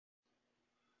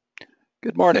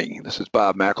Good morning. This is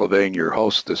Bob Mcilvaine, your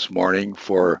host this morning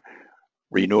for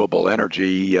Renewable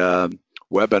Energy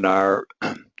webinar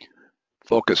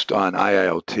focused on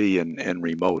IIoT and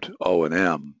Remote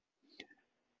O&M.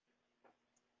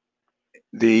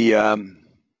 The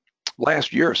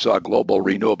last year saw global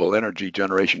renewable energy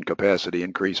generation capacity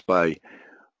increase by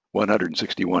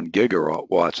 161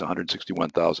 gigawatts,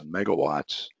 161,000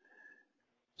 megawatts.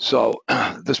 So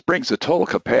this brings the total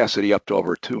capacity up to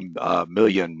over 2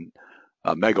 million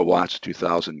megawatts,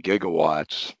 2,000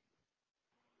 gigawatts.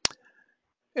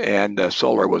 And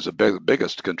solar was the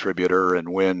biggest contributor, and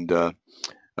wind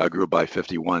grew by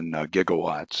 51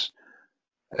 gigawatts,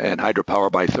 and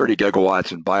hydropower by 30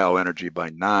 gigawatts, and bioenergy by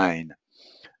 9.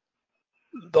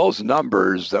 Those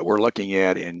numbers that we're looking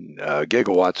at in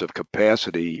gigawatts of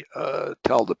capacity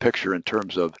tell the picture in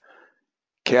terms of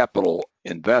capital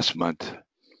investment.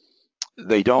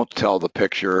 They don't tell the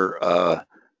picture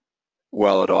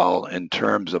well at all in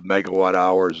terms of megawatt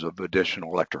hours of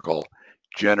additional electrical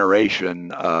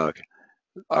generation are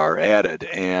added,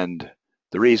 and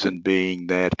the reason being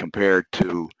that compared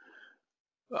to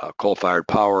coal-fired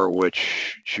power,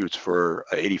 which shoots for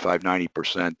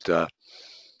 85-90%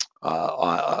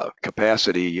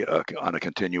 capacity on a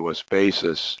continuous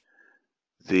basis,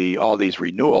 all these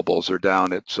renewables are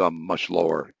down at some much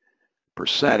lower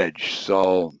percentage.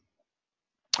 So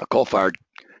a coal-fired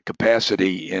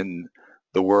capacity in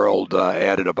the world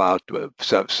added about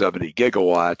 70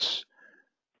 gigawatts,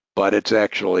 but it's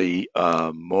actually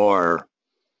more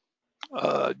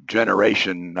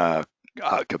generation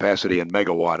capacity in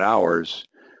megawatt hours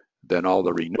than all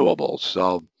the renewables.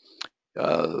 So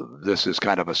this is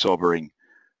kind of a sobering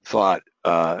thought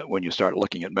when you start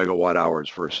looking at megawatt hours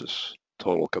versus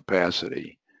total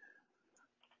capacity.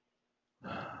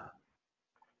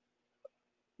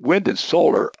 Wind and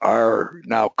solar are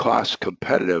now cost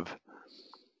competitive,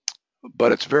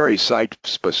 but it's very site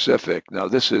specific. Now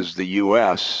this is the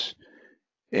US,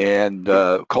 and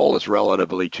coal is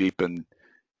relatively cheap in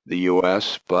the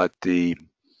US, but the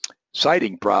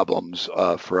siting problems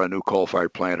for a new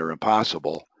coal-fired plant are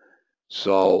impossible.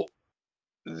 So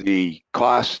the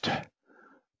cost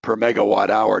per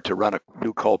megawatt hour to run a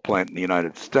new coal plant in the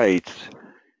United States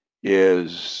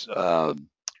is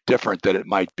different than it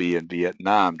might be in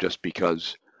Vietnam, just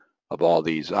because of all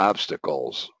these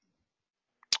obstacles.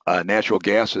 Natural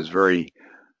gas is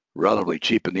relatively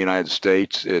cheap in the United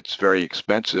States. It's very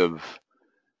expensive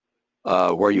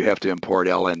where you have to import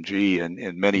LNG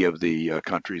in many of the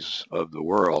countries of the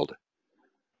world.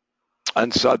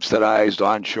 Unsubsidized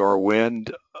onshore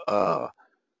wind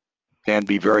can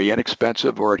be very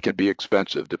inexpensive, or it can be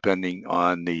expensive depending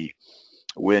on the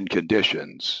wind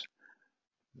conditions.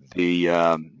 The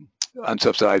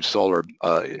unsubsidized solar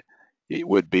it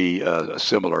would be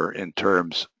similar in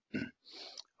terms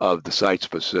of the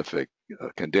site-specific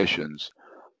conditions.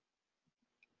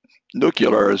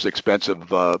 Nuclear is expensive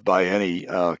by any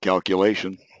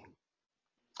calculation,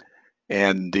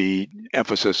 and the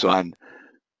emphasis on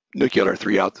nuclear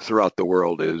throughout the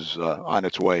world is on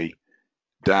its way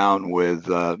down, with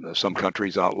some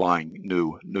countries outlawing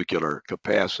new nuclear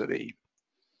capacity.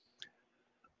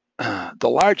 The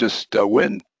largest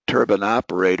wind turbine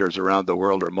operators around the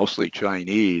world are mostly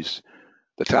Chinese.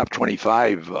 The top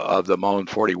 25 of them own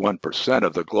 41%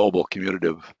 of the global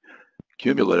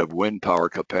cumulative wind power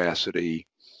capacity.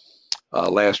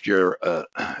 Last year,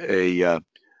 in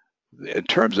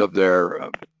terms of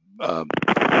their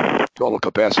total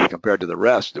capacity compared to the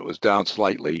rest, it was down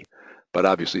slightly, but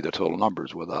obviously the total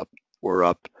numbers were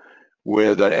up,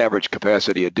 with an average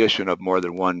capacity addition of more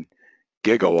than 1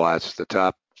 gigawatts. The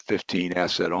top 15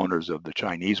 asset owners of the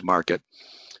Chinese market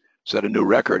set a new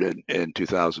record in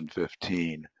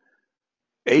 2015.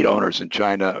 8 owners in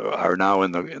China are now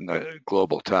in the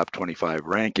global top 25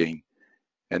 ranking,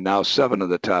 and now 7 of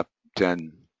the top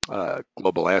 10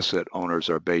 global asset owners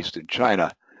are based in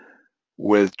China,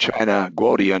 with China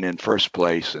Guodian in first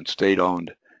place and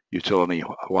state-owned utility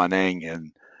Huaneng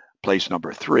in place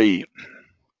number 3.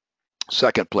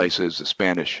 Second place is the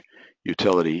Spanish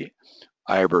utility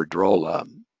Iberdrola.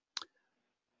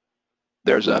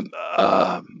 There's a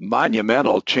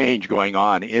monumental change going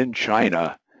on in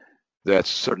China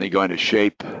that's certainly going to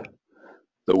shape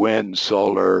the wind,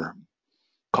 solar,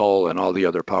 coal, and all the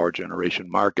other power generation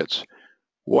markets.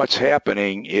 What's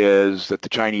happening is that the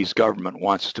Chinese government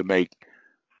wants to make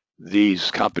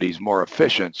these companies more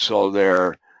efficient, so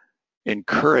they're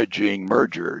encouraging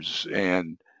mergers,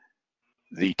 and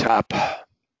the top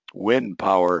wind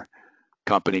power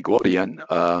company, Guodian,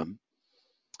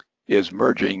 is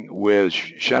merging with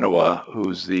Shenhua,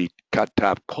 who's the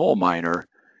top coal miner,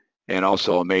 and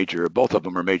also both of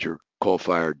them are major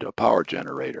coal-fired power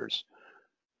generators.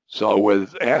 So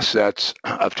with assets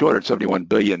of $271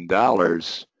 billion,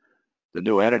 the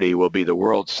new entity will be the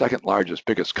world's second largest,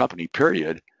 biggest company,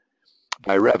 period,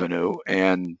 by revenue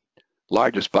and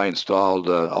largest by installed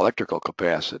electrical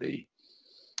capacity.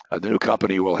 The new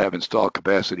company will have installed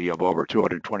capacity of over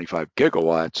 225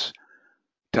 gigawatts,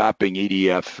 topping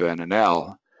EDF and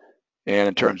Enel. And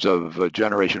in terms of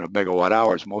generation of megawatt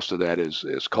hours, most of that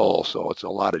is coal, so it's a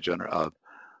lot of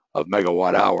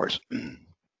megawatt hours.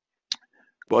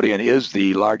 Cambodian is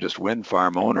the largest wind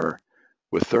farm owner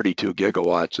with 32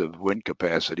 gigawatts of wind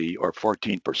capacity, or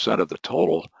 14% of the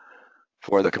total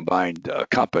for the combined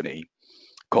company.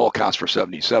 Coal accounts for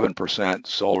 77%,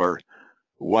 solar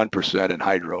 1%, and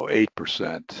hydro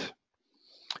 8%.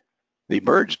 The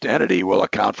merged entity will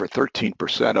account for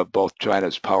 13% of both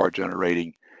China's power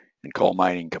generating and coal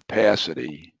mining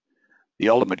capacity. The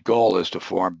ultimate goal is to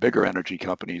form bigger energy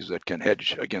companies that can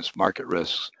hedge against market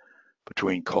risks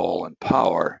between coal and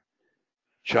power.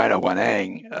 China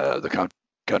Wanheng, the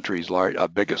country's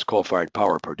biggest coal-fired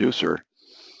power producer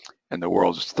and the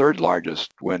world's third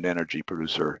largest wind energy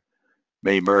producer,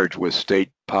 may merge with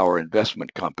State Power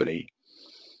Investment Company,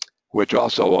 which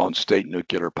also owns State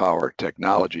Nuclear Power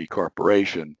Technology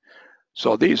Corporation.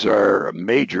 So these are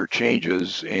major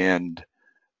changes, and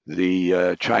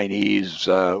the Chinese,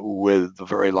 with a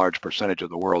very large percentage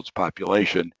of the world's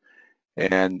population,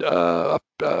 and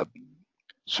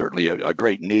certainly a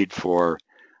great need for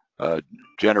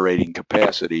generating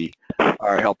capacity,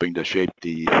 are helping to shape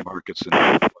the markets.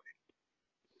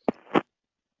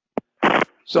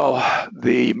 So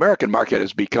the American market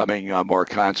is becoming more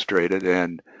concentrated,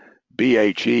 and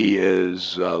BHE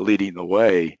is leading the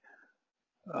way.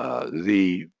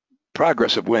 The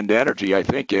progress of wind energy, I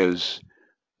think, is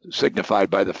signified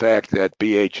by the fact that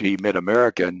BHE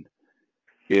Mid-American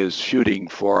is shooting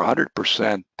for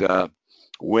 100%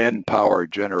 wind power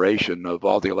generation of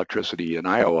all the electricity in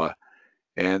Iowa,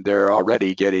 and they're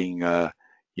already getting,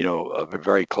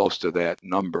 very close to that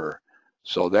number.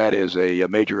 So that is a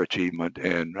major achievement,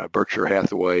 and Berkshire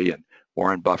Hathaway and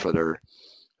Warren Buffett are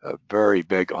very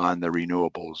big on the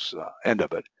renewables end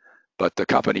of it. But the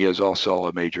company is also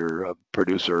a major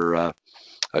producer, a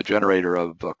generator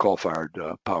of coal-fired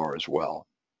power as well.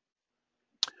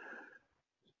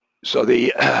 So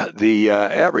the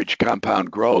average compound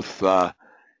growth of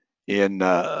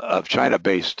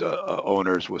China-based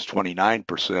owners was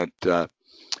 29%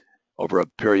 over a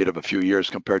period of a few years,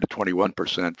 compared to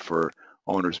 21% for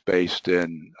owners based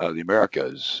in the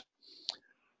Americas.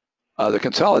 The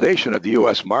consolidation of the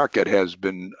U.S. market has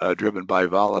been driven by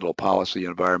volatile policy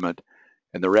environment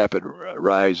and the rapid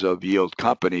rise of yield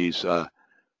companies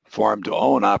formed to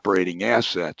own operating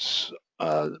assets.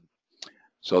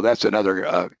 So that's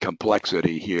another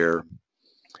complexity here.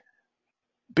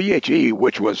 BHE,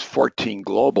 which was 14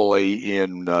 globally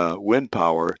in wind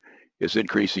power, is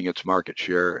increasing its market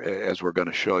share, as we're going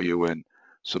to show you in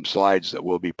some slides that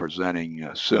we'll be presenting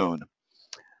soon,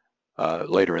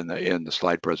 later in the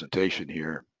slide presentation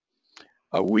here.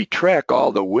 We track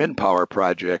all the wind power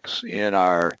projects in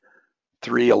our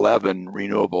 311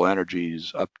 renewable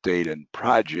energies update and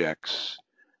projects.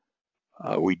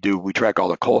 We track all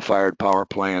the coal-fired power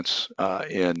plants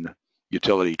in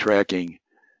utility tracking,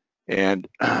 and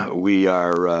we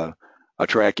are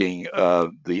tracking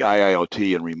the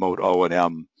IIoT and Remote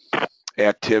O&M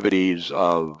activities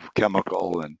of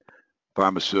chemical and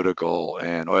pharmaceutical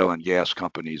and oil and gas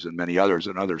companies and many others,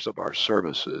 and others of our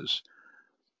services.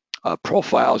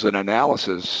 Profiles and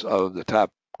analysis of the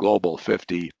top global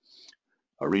 50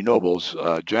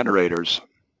 renewables generators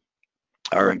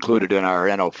are included in our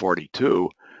NO42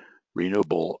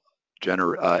 Renewable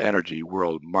Energy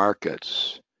World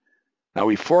Markets. Now,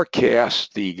 we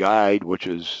forecast the guide, which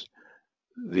is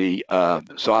the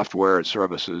software and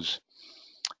services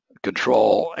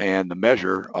control and the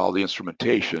measure all the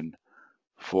instrumentation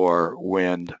for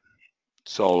wind,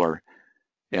 solar,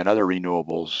 and other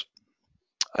renewables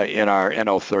in our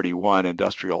NO31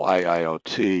 Industrial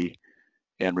IIoT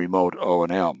and Remote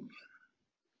O&M.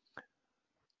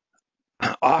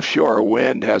 Offshore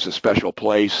wind has a special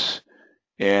place,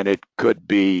 and it could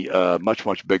be much,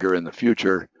 much bigger in the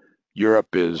future.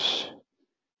 Europe is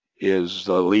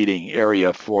the leading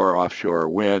area for offshore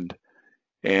wind,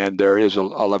 and there is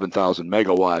 11,000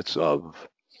 megawatts of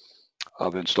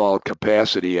installed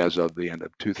capacity as of the end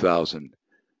of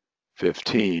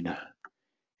 2015.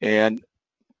 And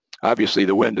obviously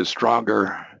the wind is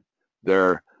stronger. There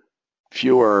are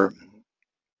fewer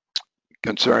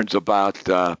concerns about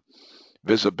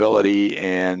visibility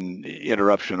and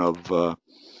interruption of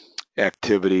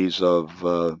activities of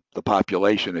the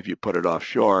population if you put it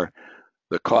offshore.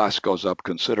 the cost goes up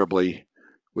considerably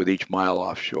with each mile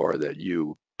offshore that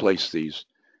you place these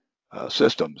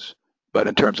systems. But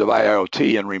in terms of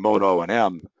IIoT and remote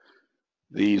O&M,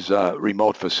 these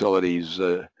remote facilities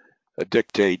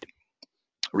dictate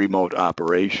remote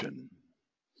operation.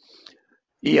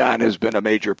 E.ON has been a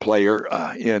major player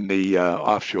in the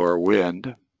offshore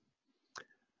wind.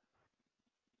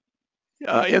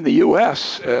 In the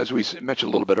U.S., as we mentioned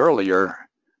a little bit earlier,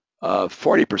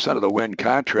 40% of the wind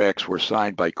contracts were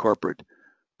signed by corporate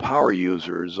power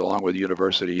users along with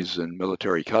universities and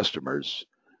military customers.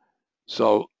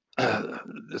 So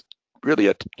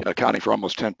really accounting for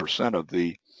almost 10%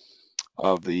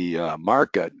 of the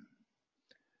market.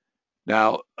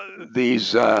 Now,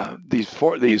 these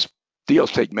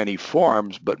deals take many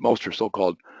forms, but most are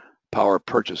so-called power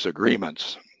purchase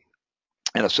agreements.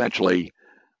 And essentially,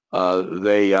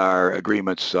 they are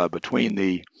agreements between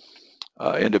the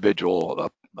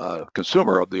individual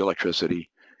consumer of the electricity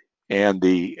and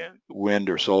the wind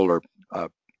or solar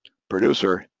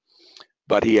producer.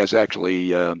 But he has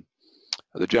actually,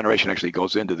 the generation actually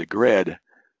goes into the grid,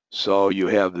 so you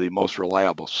have the most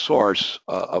reliable source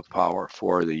of power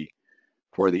for the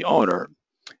owner.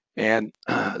 And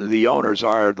the owners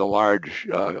are the large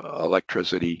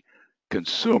electricity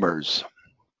consumers.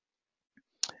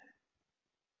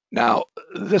 Now,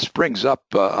 this brings up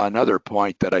another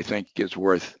point that I think is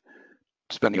worth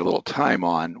spending a little time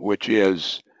on, which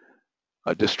is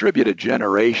distributed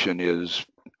generation is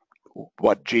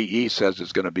what GE says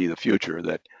is going to be the future,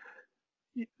 that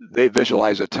they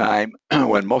visualize a time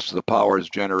when most of the power is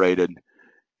generated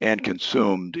and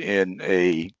consumed in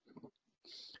a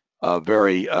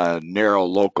very narrow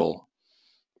local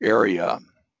area.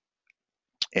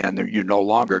 And you're no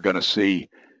longer going to see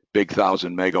big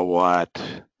 1,000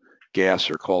 megawatt gas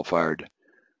or coal-fired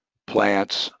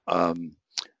plants.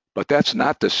 But that's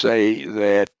not to say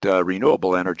that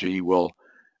renewable energy will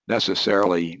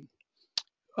necessarily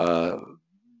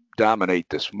dominate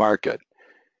this market.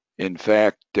 In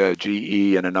fact,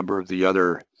 GE and a number of the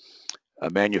other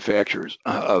manufacturers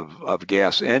of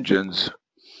gas engines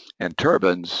and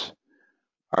turbines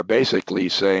are basically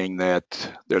saying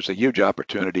that there's a huge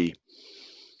opportunity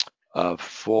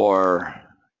for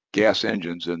gas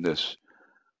engines in this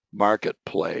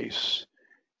marketplace.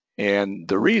 And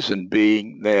the reason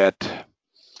being that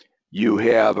you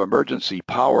have emergency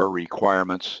power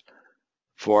requirements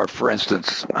for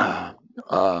instance,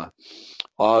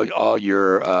 all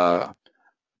your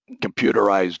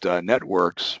computerized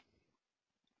networks,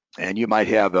 and you might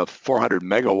have a 400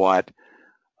 megawatt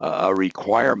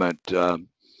requirement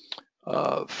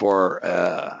for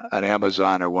an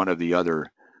Amazon or one of the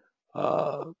other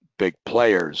big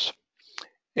players.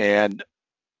 And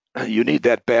you need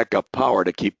that backup power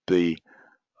to keep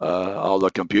all the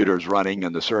computers running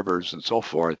and the servers and so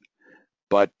forth.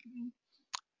 But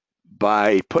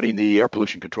by putting the air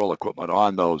pollution control equipment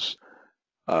on those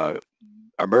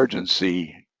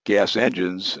emergency gas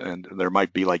engines, and there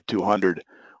might be like 200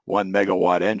 1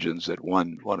 megawatt engines at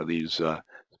one of these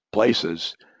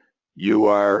places, you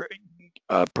are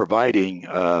providing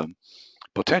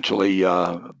potentially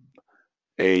an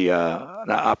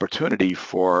opportunity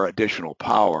for additional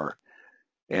power.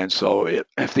 And so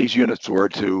if these units were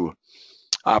to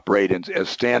operate as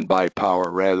standby power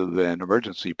rather than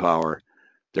emergency power,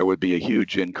 there would be a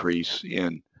huge increase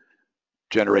in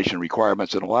generation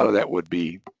requirements, and a lot of that would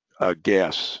be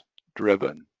gas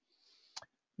driven.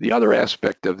 The other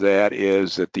aspect of that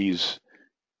is that these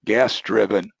gas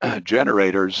driven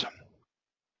generators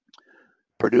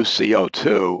produce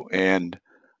CO2, and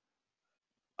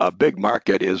a big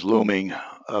market is looming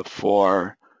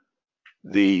for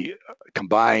the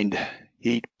combined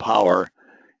heat, power,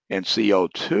 and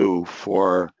CO2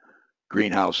 for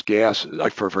greenhouse gas,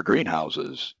 like for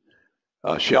greenhouses.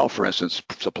 Shell, for instance,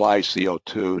 supplies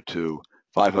CO2 to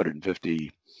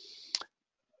 550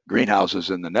 greenhouses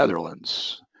in the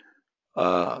Netherlands.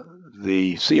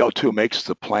 The CO2 makes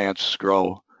the plants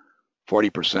grow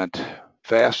 40%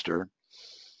 faster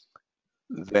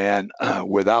than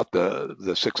without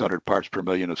the 600 parts per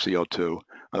million of CO2. In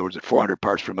other words, at 400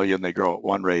 parts per million, they grow at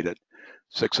one rate. At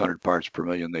 600 parts per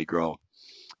million, they grow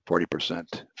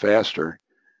 40% faster.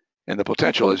 And the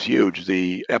potential is huge.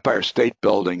 The Empire State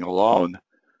Building alone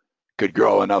could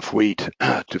grow enough wheat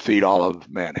to feed all of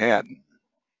Manhattan.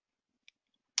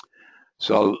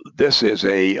 So this is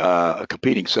a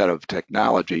competing set of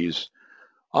technologies.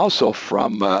 Also,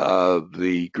 from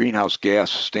the greenhouse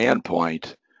gas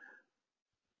standpoint,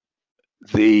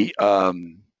 there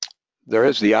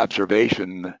is the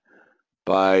observation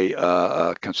by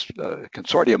a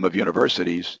consortium of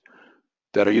universities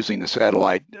that are using the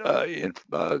satellite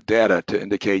data to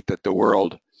indicate that the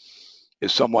world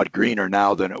is somewhat greener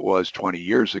now than it was 20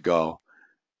 years ago.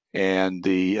 And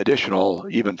the additional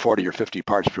even 40 or 50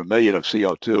 parts per million of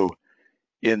CO2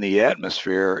 in the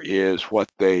atmosphere is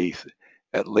what they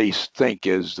at least think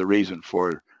is the reason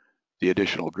for the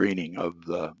additional greening of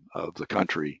the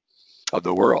country, of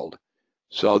the world.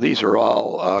 So these are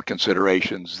all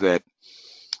considerations that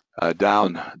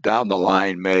down the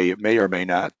line may or may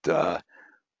not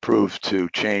prove to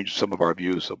change some of our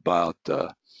views about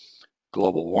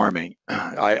global warming.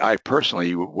 I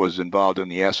personally was involved in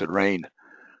the acid rain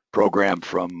program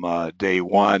from day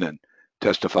one and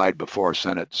testified before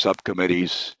Senate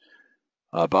subcommittees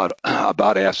about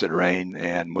acid rain,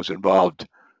 and was involved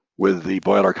with the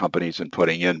boiler companies in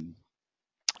putting in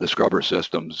the scrubber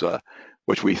systems,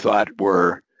 which we thought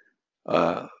were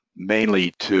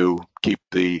mainly to keep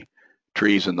the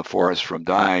trees in the forest from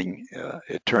dying.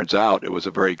 It turns out it was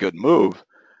a very good move,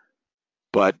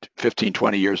 but 15,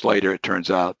 20 years later, it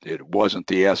turns out it wasn't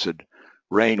the acid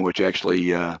rain, which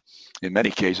actually, in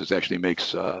many cases, actually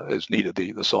makes is needed.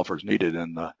 The sulfur is needed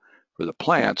for the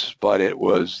plants, but it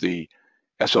was the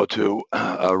SO2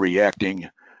 reacting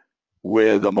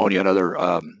with ammonia and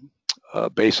other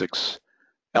basics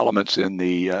elements in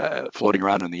the floating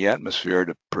around in the atmosphere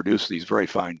to produce these very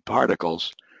fine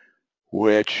particles,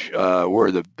 which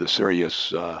were the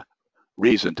serious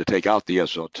reason to take out the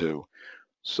SO2.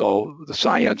 So the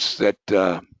science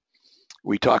that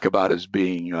we talk about as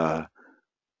being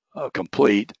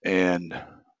complete and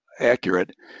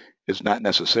accurate is not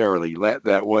necessarily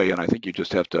that way, and I think you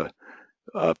just have to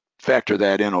factor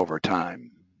that in over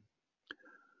time.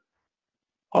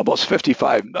 Almost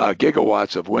 55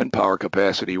 gigawatts of wind power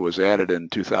capacity was added in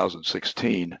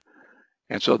 2016,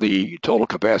 and so the total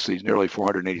capacity is nearly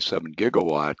 487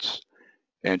 gigawatts,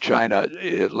 and China,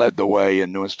 it led the way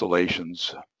in new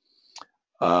installations,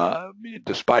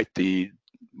 despite the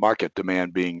market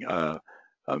demand being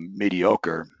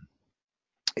mediocre.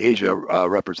 Asia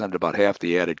represented about half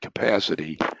the added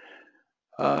capacity,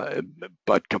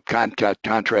 but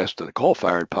contrast to the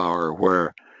coal-fired power,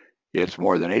 where it's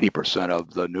more than 80%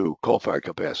 of the new coal-fired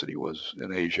capacity was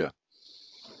in Asia.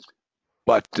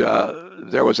 But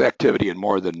there was activity in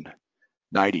more than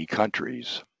 90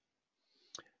 countries.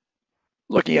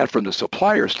 Looking at it from the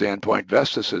supplier standpoint,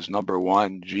 Vestas is number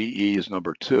one, GE is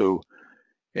number two,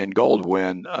 and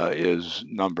Goldwind is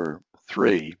number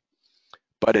three.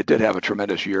 But it did have a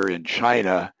tremendous year in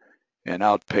China and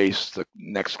outpaced the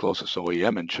next closest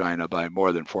OEM in China by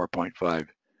more than 4.5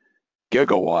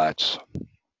 gigawatts,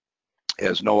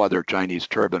 as no other Chinese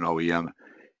turbine OEM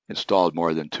installed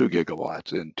more than 2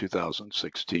 gigawatts in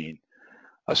 2016.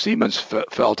 Siemens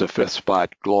fell to fifth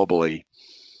spot globally,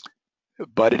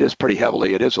 but it is pretty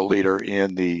heavily, it is a leader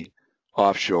in the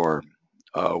offshore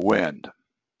wind.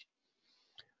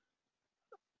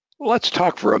 Let's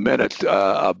talk for a minute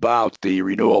about the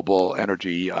renewable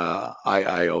energy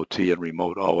IIoT and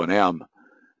Remote O&M.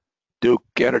 Duke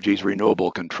Energy's Renewable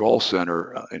Control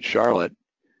Center in Charlotte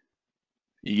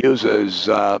uses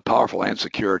powerful and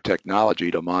secure technology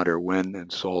to monitor wind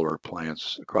and solar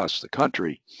plants across the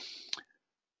country.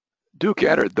 Duke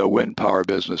entered the wind power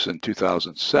business in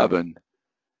 2007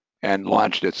 and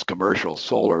launched its commercial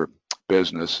solar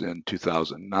business in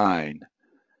 2009.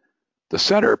 The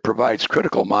center provides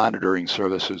critical monitoring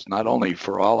services not only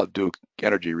for all of Duke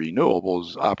Energy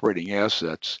Renewables operating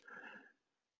assets,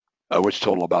 which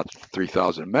total about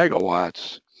 3,000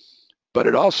 megawatts, but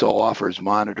it also offers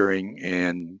monitoring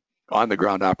and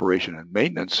on-the-ground operation and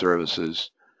maintenance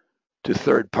services to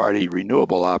third-party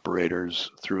renewable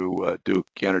operators through Duke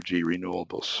Energy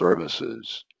Renewable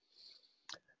Services.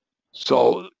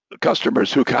 So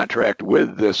customers who contract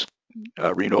with this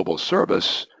renewable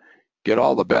service get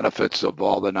all the benefits of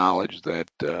all the knowledge that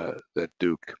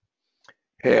Duke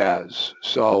has.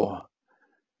 So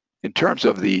in terms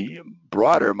of the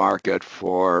broader market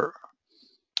for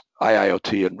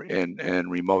IIoT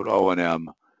and remote O&M,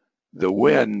 the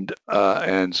wind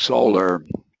and solar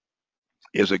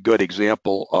is a good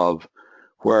example of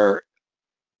where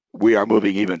we are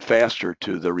moving even faster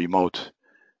to the remote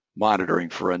monitoring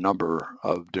for a number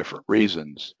of different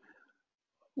reasons.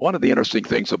 One of the interesting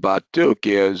things about Duke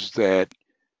is that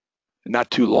not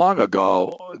too long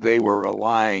ago, they were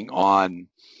relying on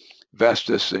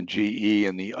Vestas and GE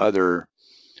and the other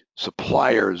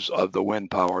suppliers of the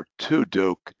wind power to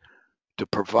Duke to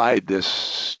provide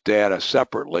this data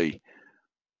separately.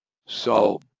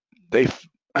 So they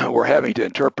were having to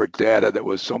interpret data that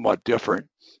was somewhat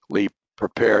differently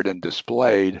prepared and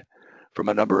displayed from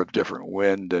a number of different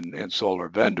wind and solar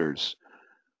vendors.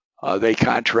 They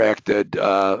contracted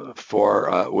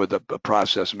with a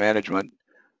process management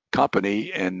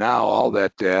company, and now all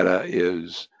that data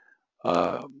is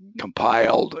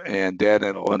compiled, and data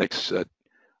analytics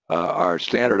are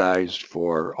standardized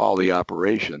for all the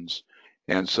operations.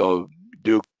 And so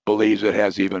Duke believes it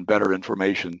has even better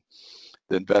information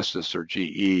than Vestas or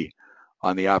GE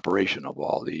on the operation of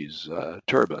all these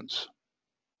turbines.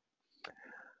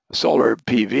 Solar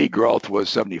PV growth was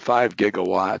 75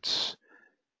 gigawatts,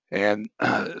 and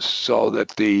so that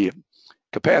the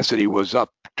capacity was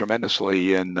up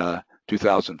tremendously in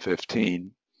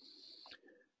 2015,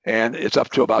 and it's up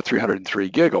to about 303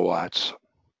 gigawatts.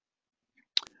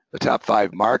 The top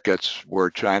 5 markets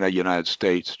were China, United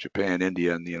States, Japan,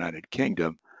 India, and the United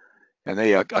Kingdom, and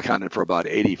they accounted for about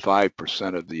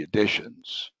 85% of the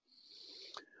additions.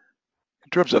 In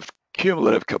terms of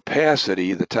cumulative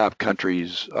capacity, the top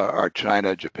countries are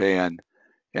China, Japan,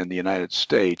 and the United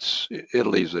States.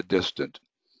 Italy is a distant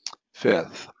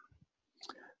 5th.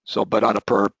 So, but on a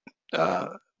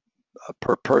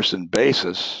per person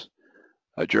basis,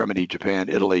 Germany, Japan,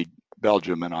 Italy,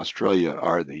 Belgium, and Australia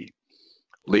are the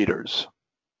leaders.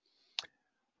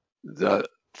 The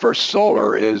First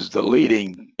Solar is the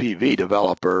leading PV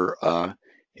developer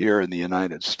here in the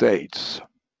United States.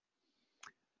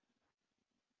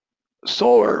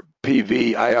 Solar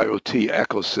PV IIoT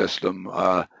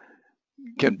ecosystem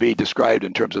can be described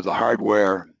in terms of the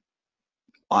hardware,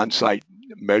 on-site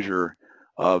measure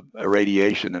of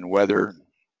irradiation and weather,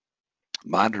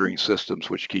 monitoring systems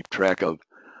which keep track of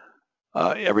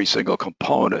every single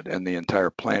component and the entire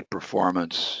plant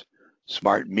performance,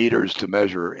 smart meters to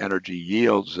measure energy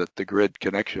yields at the grid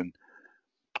connection,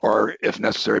 or if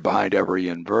necessary behind every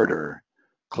inverter.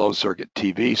 Closed circuit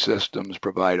TV systems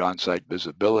provide on-site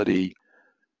visibility.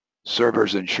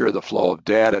 Servers ensure the flow of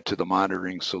data to the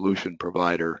monitoring solution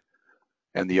provider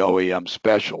and the OEM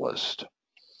specialist.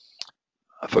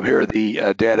 From here,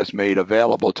 the data is made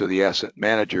available to the asset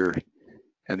manager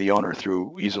and the owner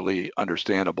through easily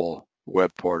understandable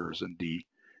web portals and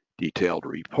detailed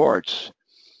reports.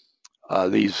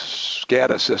 These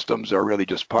SCADA systems are really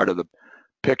just part of the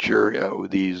picture.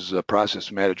 These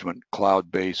process management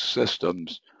cloud-based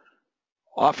systems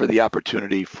offer the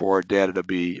opportunity for data to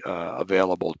be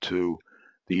available to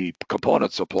the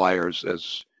component suppliers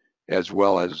as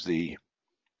well as the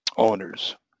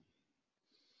owners.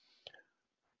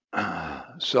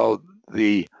 So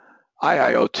the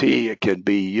IIoT can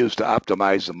be used to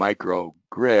optimize the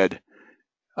microgrid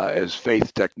as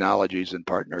Faith Technologies in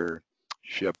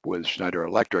partnership with Schneider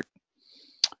Electric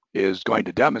is going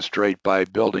to demonstrate by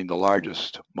building the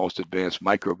largest, most advanced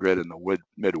microgrid in the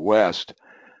Midwest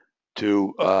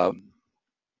to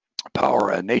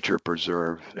power a nature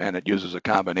preserve, and it uses a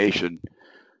combination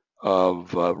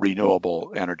of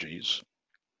renewable energies.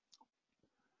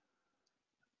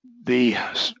 The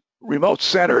remote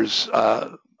centers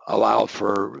have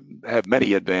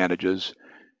many advantages,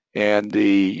 and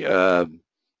the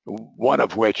one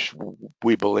of which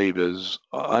we believe is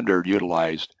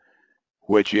underutilized,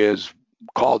 which is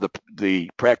called the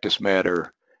practice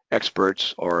matter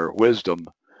experts or wisdom,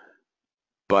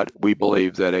 but we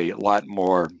believe that a lot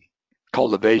more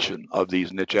cultivation of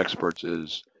these niche experts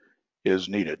is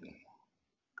needed.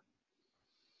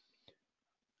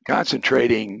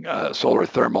 Concentrating solar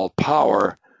thermal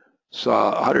power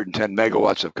saw 110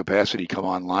 megawatts of capacity come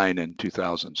online in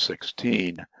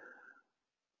 2016.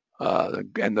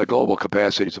 And the global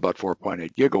capacity is about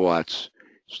 4.8 gigawatts.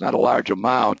 It's not a large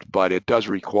amount, but it does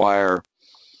require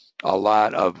a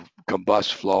lot of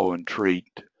combust flow and treat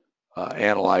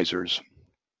analyzers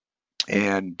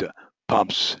and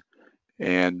pumps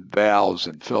and valves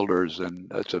and filters,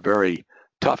 and it's a very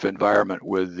tough environment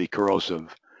with the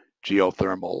corrosive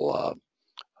geothermal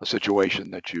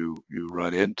situation that you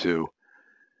run into.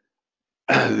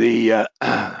 The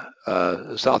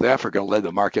South Africa led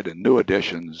the market in new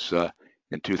additions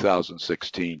in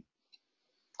 2016,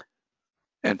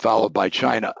 and followed by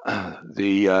China.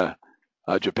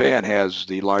 Japan has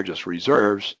the largest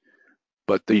reserves,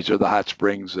 but these are the hot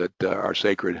springs that are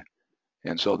sacred,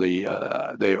 and so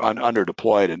they're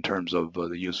underdeployed in terms of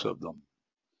the use of them.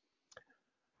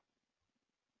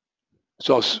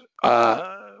 So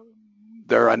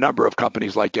there are a number of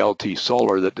companies like LT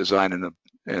Solar that design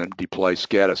and deploy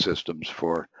SCADA systems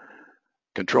for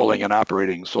controlling and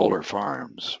operating solar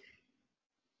farms.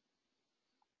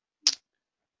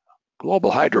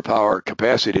 Global hydropower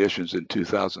capacity additions in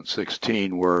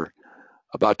 2016 were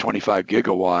about 25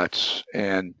 gigawatts,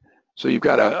 and so you've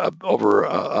got over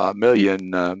a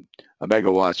million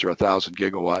megawatts or 1,000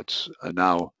 gigawatts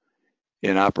now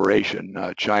in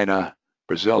operation. China,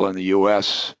 Brazil, and the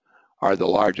U.S. are the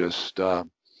largest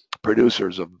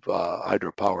producers of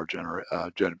hydropower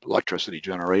electricity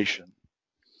generation.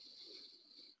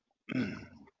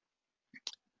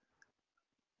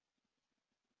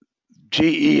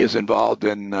 GE is involved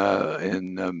in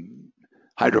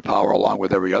hydropower along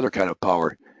with every other kind of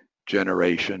power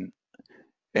generation,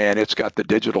 and it's got the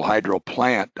digital hydro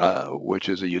plant, which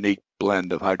is a unique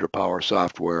blend of hydropower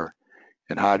software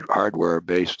and hardware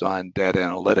based on data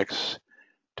analytics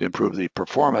to improve the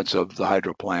performance of the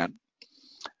hydro plant,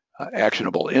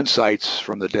 actionable insights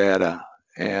from the data,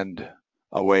 and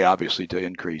a way obviously to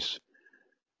increase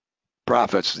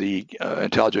profits. The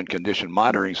intelligent condition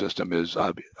monitoring system is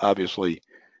obviously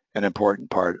an important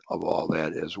part of all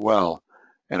that as well.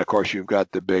 And of course, you've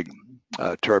got the big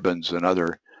turbines and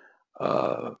other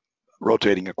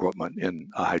rotating equipment in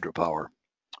a hydropower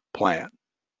plant.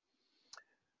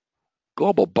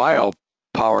 Global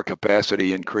biopower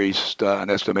capacity increased an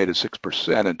estimated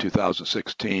 6% in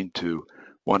 2016 to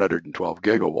 112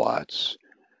 gigawatts.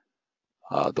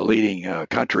 The leading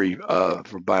country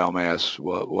for biomass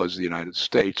was the United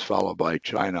States, followed by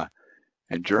China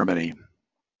and Germany,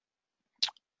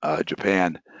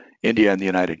 Japan, India, and the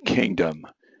United Kingdom.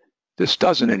 This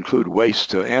doesn't include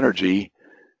waste to energy,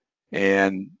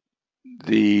 and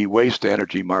the waste to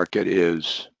energy market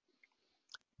is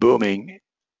booming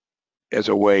as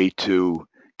a way to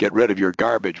get rid of your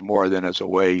garbage more than as a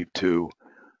way to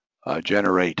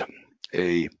generate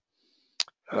a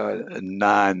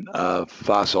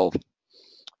non-fossil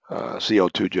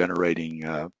CO2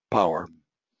 generating power.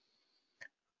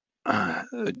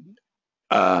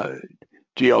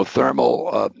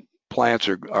 Geothermal plants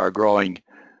are growing,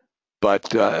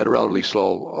 but at a relatively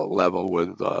slow level,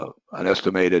 with an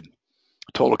estimated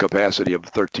total capacity of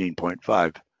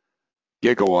 13.5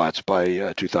 gigawatts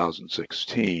by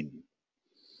 2016.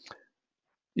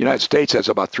 The United States has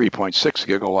about 3.6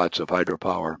 gigawatts of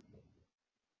hydropower,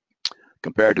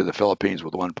 compared to the Philippines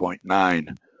with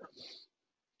 1.9.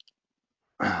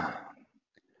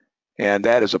 And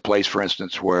that is a place, for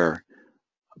instance, where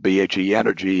BHE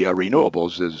Energy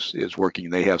Renewables is working.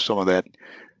 They have some of that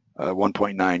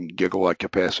 1.9 gigawatt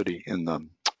capacity in the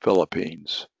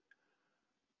Philippines.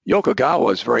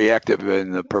 Yokogawa is very active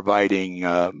in providing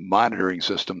monitoring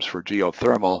systems for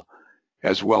geothermal,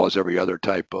 as well as every other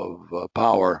type of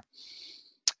power.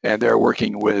 And they're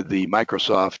working with the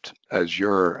Microsoft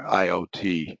Azure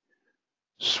IoT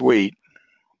suite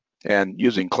and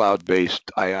using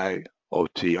cloud-based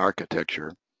IIoT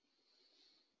architecture.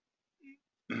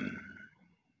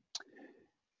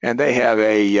 And they have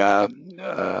a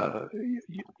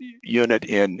unit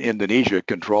in Indonesia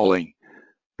controlling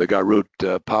the Garut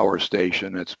power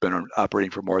station. It's been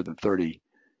operating for more than 30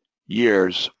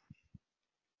 years.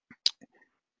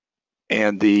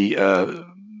 And they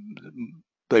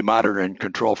monitor and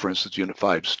control, for instance, Unit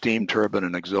 5 steam turbine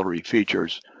and auxiliary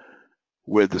features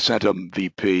with the Centum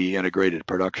VP integrated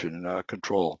production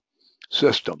control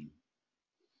system.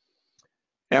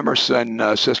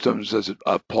 Emerson Systems is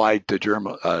applied to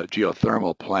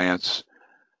geothermal plants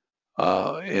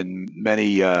in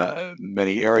many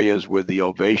areas with the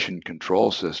Ovation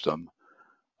control system,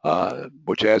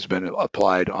 which has been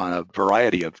applied on a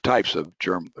variety of types of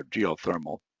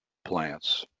geothermal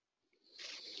plants.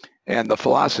 And the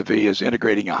philosophy is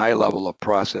integrating a high level of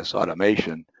process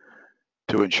automation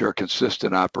to ensure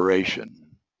consistent operation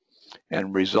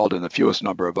and result in the fewest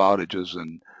number of outages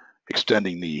and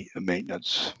extending the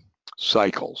maintenance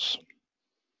cycles.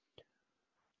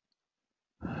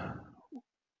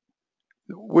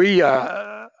 We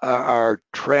are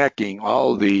tracking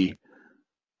all the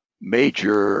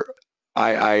major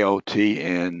IIoT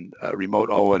and remote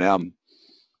O&M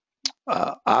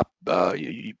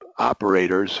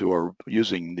operators who are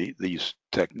using these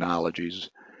technologies,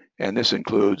 and this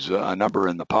includes a number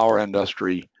in the power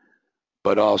industry,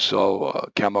 but also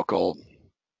chemical,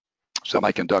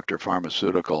 semiconductor,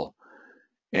 pharmaceutical,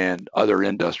 and other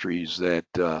industries that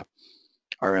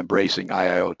are embracing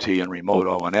IIoT and remote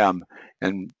O&M,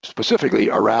 and specifically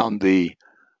around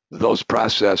those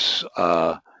process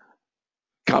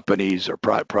companies or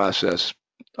process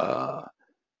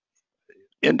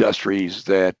industries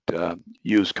that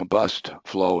use combust,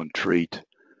 flow, and treat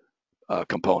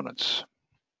components.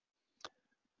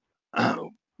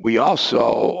 We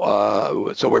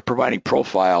also, so we're providing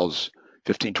profiles,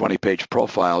 15, 20-page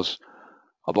profiles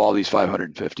of all these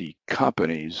 550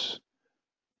 companies.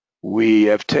 We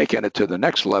have taken it to the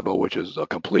next level, which is a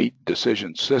complete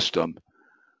decision system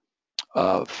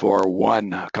for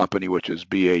one company, which is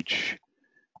BHE.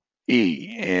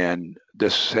 And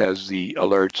this has the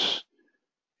alerts,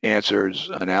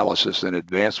 answers, analysis, and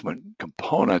advancement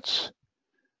components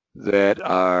that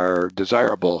are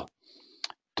desirable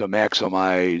to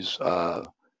maximize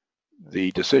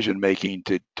the decision making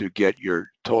to get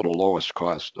your total lowest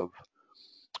cost of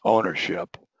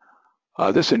ownership.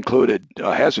 This has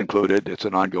included, it's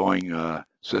an ongoing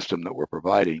system that we're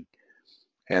providing,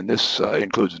 and this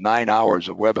includes 9 hours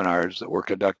of webinars that were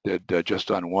conducted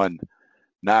just on one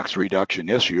NOx reduction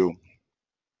issue,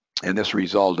 and this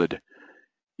resulted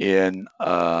in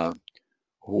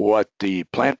what the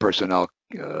plant personnel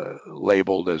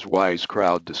labeled as wise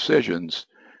crowd decisions,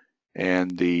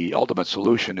 and the ultimate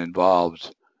solution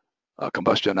involves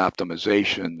combustion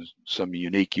optimization, some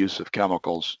unique use of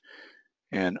chemicals,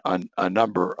 and a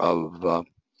number of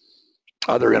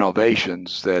other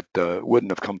innovations that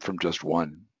wouldn't have come from just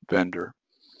one vendor.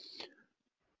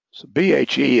 So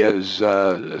BHE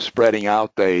is spreading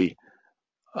out. They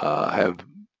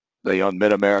own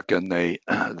Mid-American. They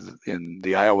in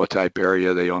the Iowa type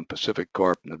area, they own Pacific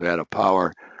Corp, Nevada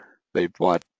Power. They've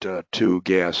bought 2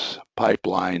 gas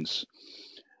pipelines.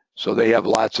 So they have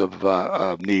lots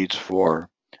of needs for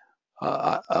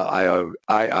IIoT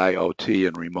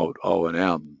and Remote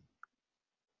O&M.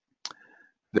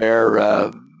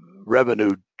 Their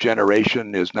revenue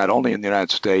generation is not only in the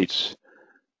United States,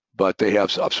 but they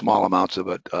have small amounts of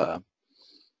it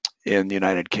in the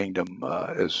United Kingdom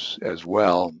as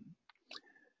well.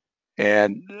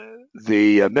 And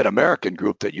the Mid-American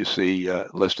group that you see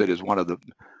listed is one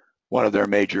of their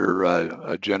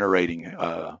major generating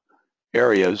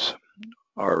areas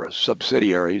or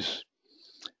subsidiaries.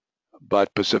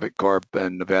 But Pacific Corp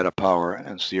and Nevada Power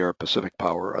and Sierra Pacific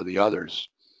Power are the others,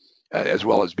 as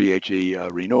well as BHE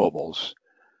Renewables.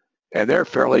 And they're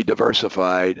fairly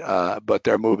diversified, but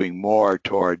they're moving more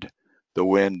toward the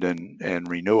wind and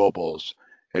renewables,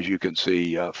 as you can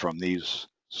see from these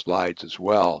slides as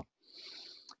well.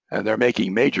 And they're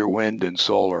making major wind and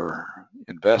solar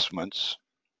investments.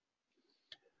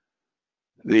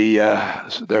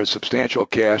 There's substantial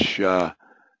cash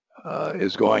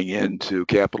is going into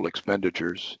capital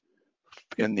expenditures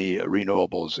in the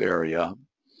renewables area.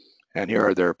 And here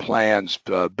are their plans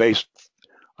based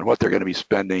on what they're going to be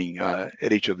spending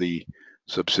at each of the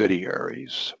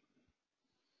subsidiaries.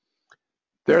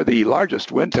 They're the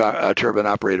largest wind turbine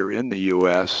operator in the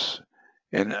U.S.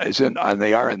 and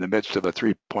they are in the midst of a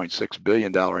 $3.6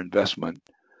 billion investment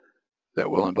that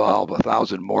will involve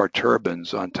 1,000 more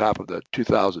turbines on top of the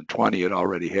 2,020 it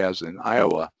already has in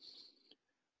Iowa.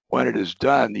 When it is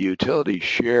done, the utility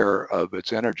share of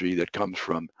its energy that comes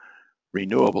from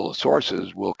renewable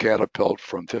sources will catapult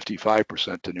from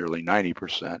 55% to nearly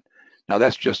 90%. Now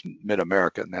that's just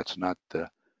Mid-American, that's not the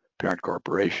parent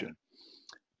corporation.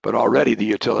 But already the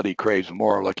utility craves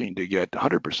more, looking to get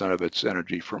 100% of its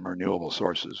energy from renewable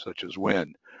sources such as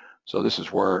wind. So this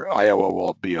is where Iowa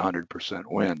will be 100%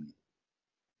 wind.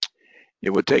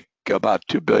 It would take about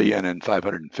 2 billion and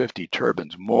 550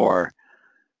 turbines more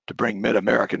to bring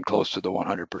Mid-American close to the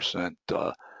 100%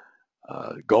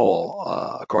 goal,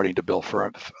 according to Bill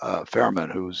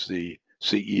Fairman, who's the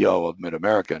CEO of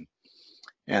Mid-American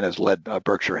and has led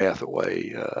Berkshire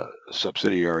Hathaway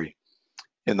subsidiary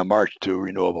in the march to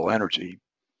renewable energy.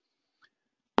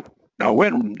 Now,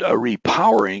 wind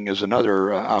repowering is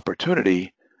another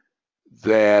opportunity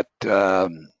that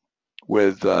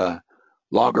with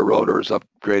longer rotors,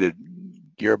 upgraded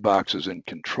gearboxes, and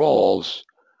controls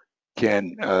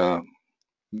can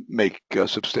make a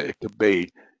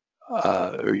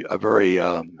very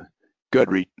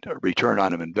good return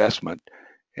on an investment.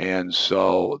 And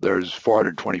so there's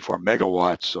 424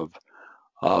 megawatts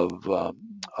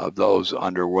of those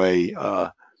underway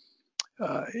at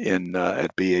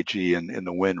BHE in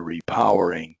the wind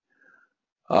repowering.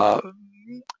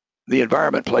 The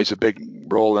environment plays a big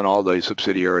role in all the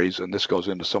subsidiaries, and this goes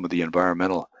into some of the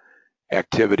environmental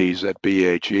activities at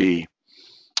BHE.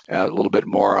 A little bit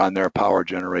more on their power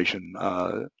generation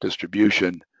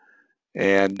distribution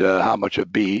and how much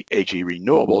of BHE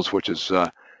Renewables, which is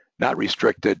not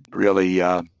restricted really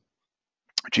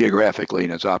geographically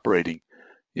and is operating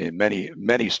in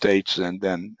many states and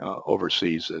then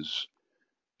overseas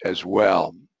as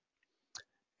well.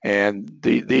 And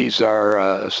these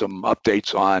are some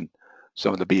updates on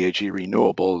some of the BHE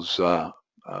Renewables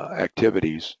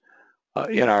activities.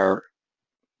 In our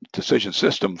decision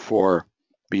system for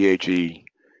BHE,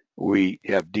 we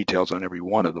have details on every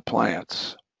one of the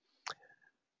plants.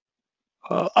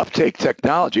 Uptake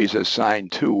Technologies has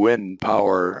signed 2 wind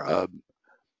power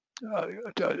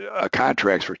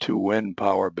contracts for 2 wind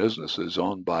power businesses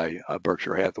owned by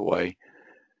Berkshire Hathaway.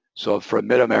 So for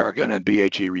Mid-American and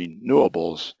BHE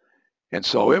Renewables. And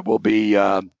so it will be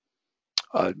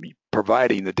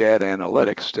providing the data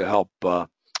analytics to help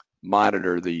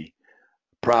monitor the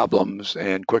problems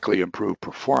and quickly improve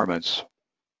performance.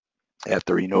 at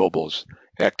the renewables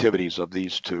activities of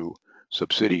these two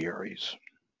subsidiaries.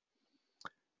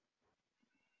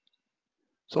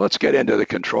 So let's get into the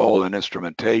control and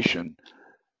instrumentation.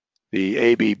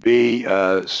 The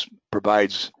ABB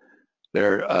provides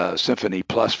their Symphony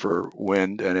Plus for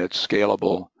wind, and it's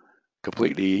scalable,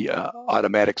 completely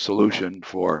automatic solution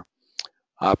for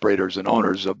operators and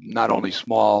owners of not only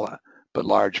small but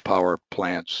large power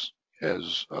plants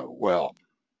as well.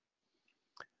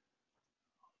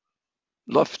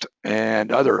 Luft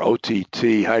and other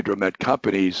OTT hydromet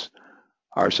companies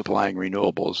are supplying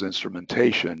renewables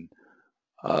instrumentation.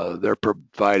 They're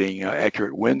providing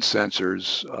accurate wind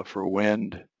sensors for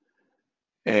wind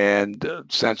and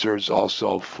sensors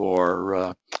also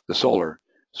for the solar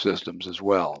systems as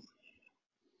well.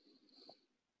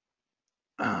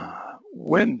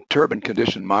 Wind turbine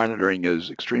condition monitoring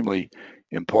is extremely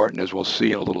important, as we'll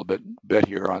see in a little bit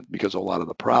here on, because of a lot of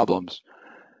the problems.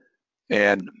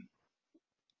 And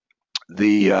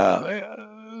the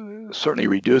certainly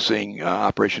reducing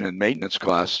operation and maintenance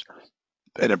costs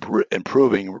and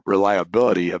improving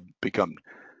reliability have become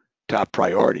top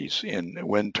priorities in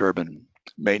wind turbine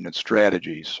maintenance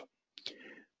strategies.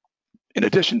 In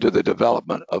addition to the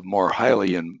development of more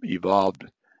highly evolved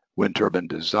wind turbine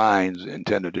designs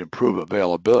intended to improve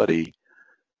availability,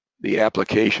 the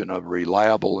application of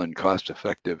reliable and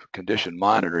cost-effective condition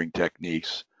monitoring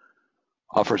techniques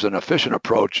offers an efficient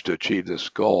approach to achieve this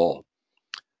goal.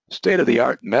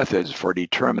 State-of-the-art methods for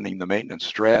determining the maintenance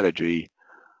strategy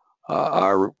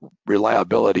are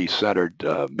reliability-centered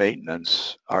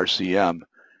maintenance, RCM,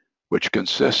 which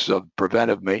consists of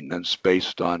preventive maintenance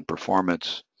based on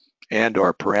performance and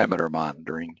or parameter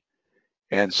monitoring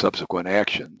and subsequent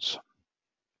actions.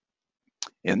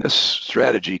 In this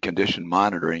strategy, condition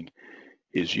monitoring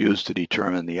is used to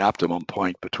determine the optimum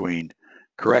point between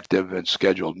corrective and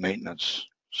scheduled maintenance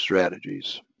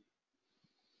strategies.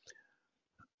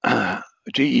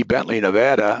 GE Bentley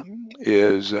Nevada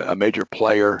is a major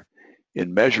player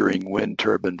in measuring wind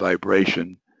turbine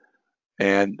vibration,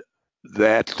 and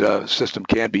that system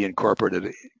can be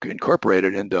incorporated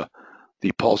into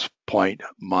the pulse point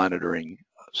monitoring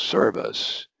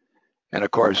service. And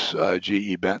of course,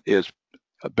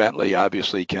 Bentley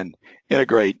obviously can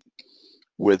integrate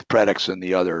with Predix and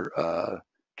the other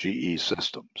GE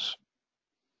systems.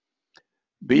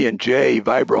 B&J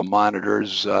Vibro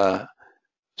monitors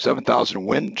 7,000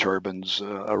 wind turbines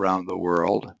around the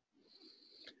world,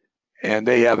 and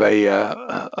they have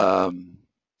a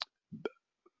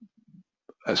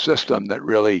system that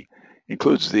really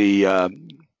includes the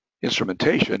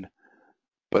instrumentation,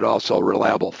 but also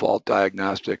reliable fault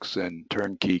diagnostics and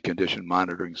turnkey condition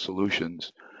monitoring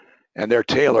solutions, and they're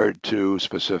tailored to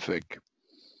specific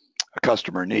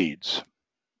customer needs.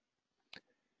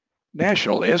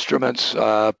 National Instruments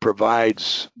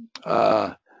provides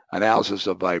analysis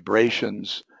of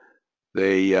vibrations.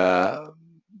 They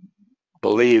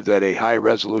believe that a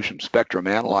high-resolution spectrum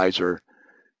analyzer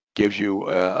gives you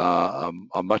a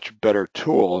much better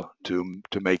tool to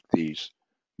make these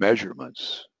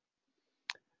measurements.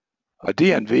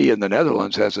 DNV in the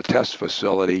Netherlands has a test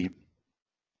facility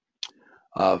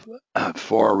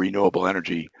for renewable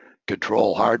energy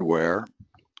control hardware.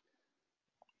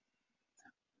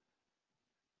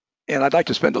 And I'd like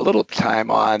to spend a little time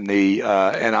on the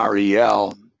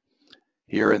NREL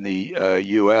here in the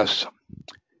US.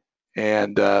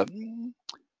 And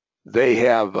they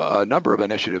have a number of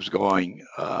initiatives going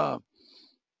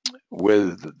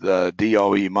with the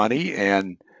DOE money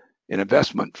and an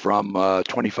investment from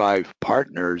 25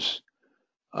 partners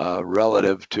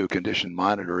relative to condition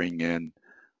monitoring and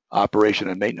operation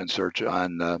and maintenance search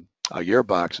on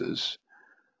gearboxes.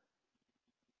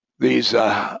 This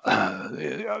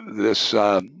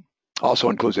also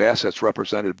includes assets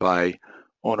represented by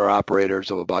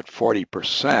owner-operators of about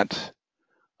 40%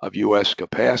 of U.S.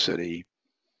 capacity,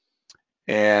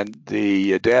 and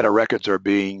the data records are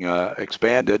being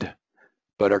expanded,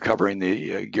 but are covering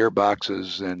the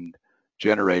gearboxes and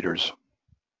generators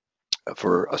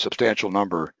for a substantial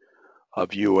number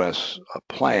of U.S.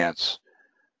 plants.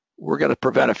 We're going to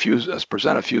present a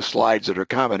few slides that are a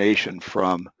combination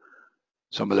from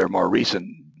some of their more recent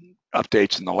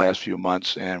updates in the last few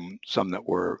months and some that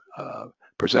were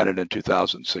presented in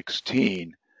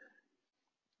 2016.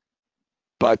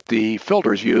 But the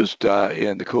filters used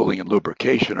in the cooling and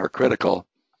lubrication are critical,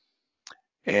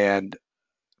 and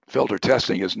filter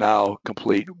testing is now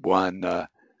complete on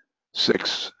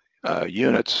 6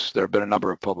 units. There have been a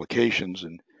number of publications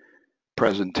and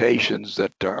presentations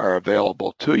that are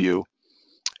available to you,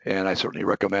 and I certainly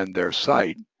recommend their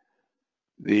site.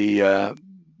 The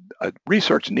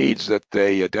research needs that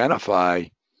they identify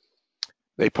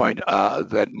They point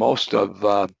that most of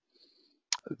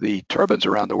the turbines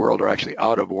around the world are actually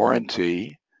out of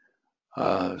warranty,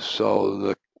 so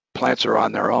the plants are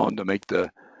on their own to make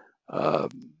the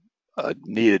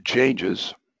needed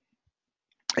changes.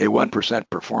 A 1%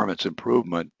 performance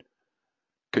improvement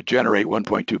could generate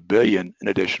 1.2 billion in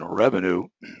additional revenue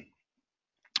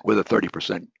with a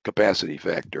 30% capacity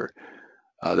factor.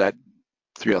 That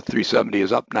 370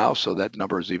 is up now, so that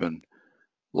number is even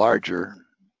larger.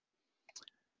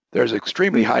 There's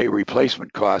extremely high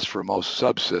replacement costs for most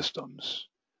subsystems.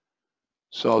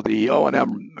 So the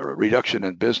O&M reduction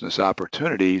in business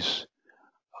opportunities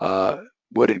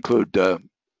would include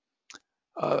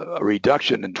a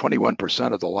reduction in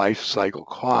 21% of the life cycle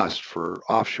cost for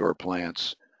offshore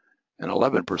plants and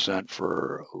 11%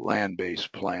 for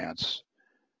land-based plants.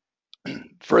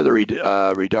 Further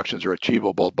reductions are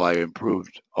achievable by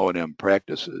improved O&M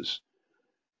practices.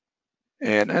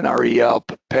 And NREL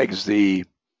pegs the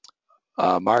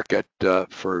market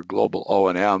for global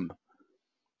O&M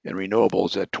and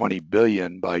renewables at 20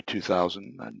 billion by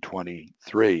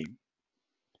 2023.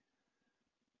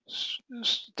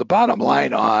 The bottom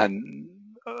line on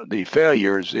the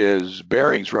failures is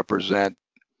bearings represent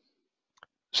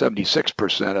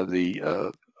 76% of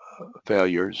the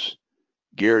failures,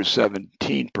 gears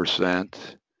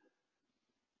 17%,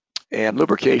 and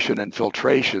lubrication and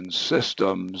filtration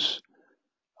systems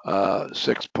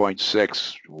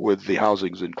 6.6, with the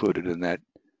housings included in that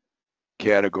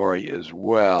category as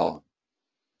well.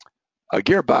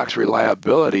 Gearbox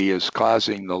reliability is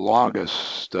causing the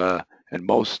longest and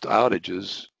most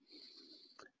outages,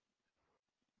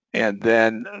 and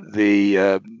then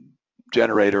the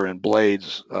generator and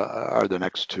blades are the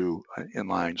next two in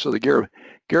line. So the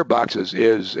gearboxes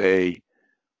is a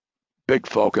big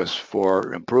focus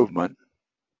for improvement,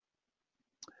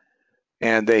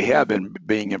 and they have been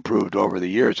being improved over the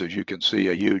years. As you can see,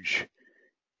 a huge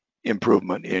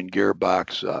improvement in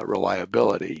gearbox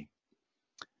reliability.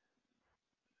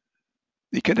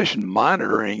 The condition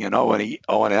monitoring and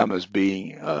O&M is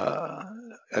being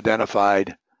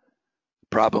identified,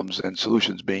 problems and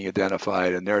solutions being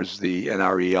identified, and there's the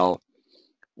NREL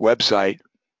website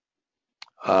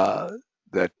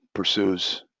that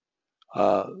pursues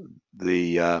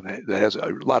that has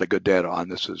a lot of good data on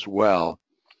this as well.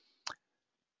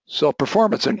 So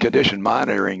performance and condition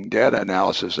monitoring data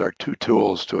analysis are two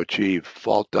tools to achieve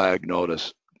fault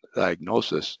diagnosis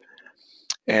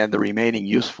and the remaining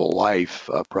useful life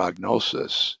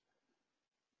prognosis.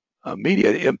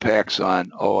 Immediate impacts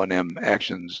on O&M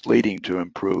actions leading to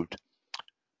improved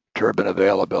turbine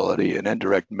availability and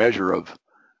indirect measure of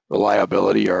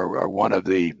reliability are one of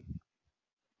the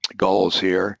goals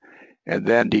here, and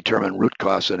then determine root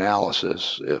cause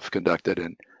analysis if conducted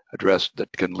and addressed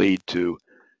that can lead to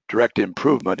direct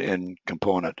improvement in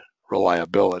component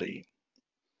reliability.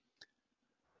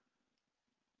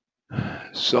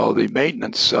 So the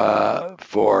maintenance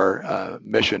for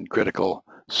mission critical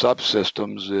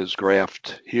subsystems is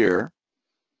graphed here.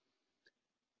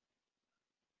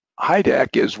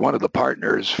 HYDAC is one of the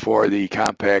partners for the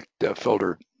compact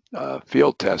filter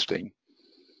field testing.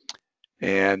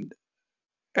 And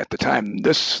at the time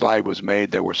this slide was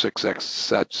made, there were 6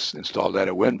 sets installed at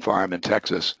a wind farm in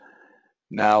Texas.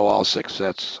 Now all 6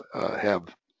 sets have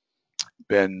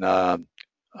been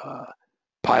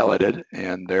piloted,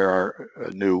 and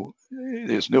there's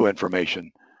new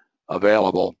information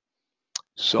available.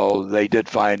 So they did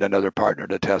find another partner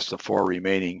to test the 4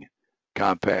 remaining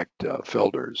compact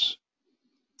filters.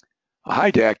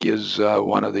 HYDAC is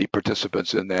one of the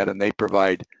participants in that, and they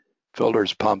provide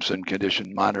filters, pumps, and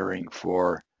condition monitoring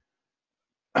for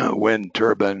wind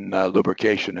turbine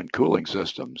lubrication and cooling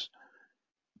systems.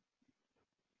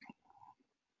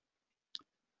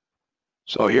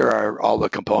 So here are all the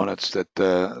components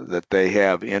that they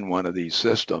have in one of these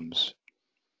systems.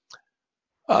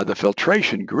 The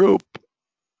filtration group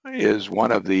is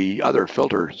one of the other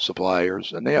filter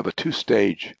suppliers, and they have a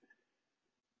 2-stage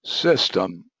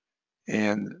system.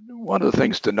 And one of the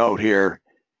things to note here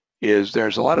is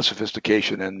there's a lot of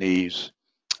sophistication in these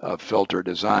filter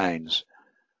designs.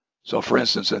 So for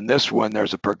instance, in this one,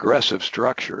 there's a progressive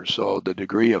structure. So the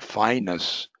degree of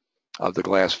fineness of the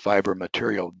glass fiber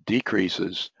material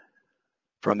decreases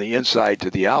from the inside to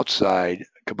the outside,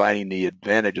 combining the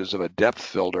advantages of a depth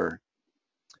filter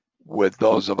with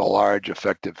those of a large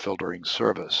effective filtering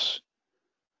surface.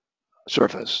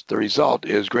 The result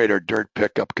is greater dirt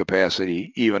pickup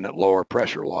capacity, even at lower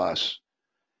pressure loss.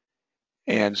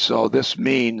 And so this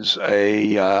means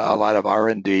a lot of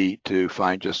R&D to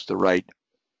find just the right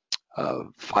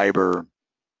fiber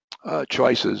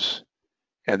choices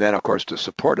And then, of course, to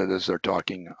support it, as they're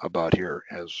talking about here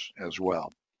as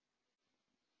well.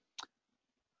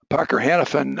 Parker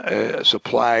Hannifin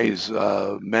supplies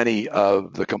many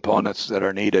of the components that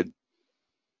are needed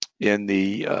in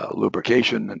the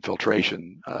lubrication and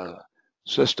filtration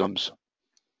systems.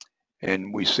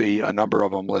 And we see a number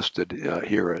of them listed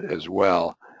here as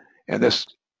well. And this,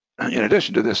 in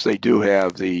addition to this, they do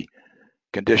have the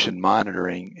condition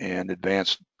monitoring and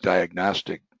advanced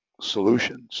diagnostic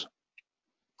solutions.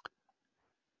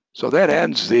 So that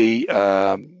ends the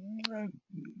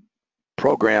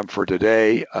program for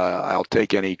today. I'll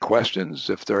take any questions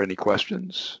if there are any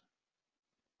questions.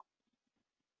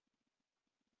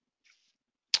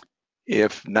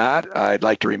 If not, I'd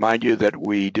like to remind you that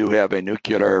we do have a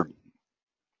nuclear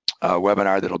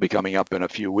webinar that'll be coming up in a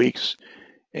few weeks.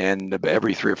 And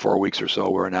every 3 or 4 weeks or so,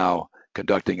 we're now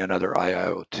conducting another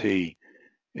IIoT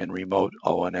and Remote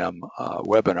O&M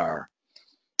webinar.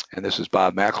 And this is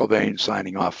Bob Mcilvaine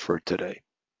signing off for today.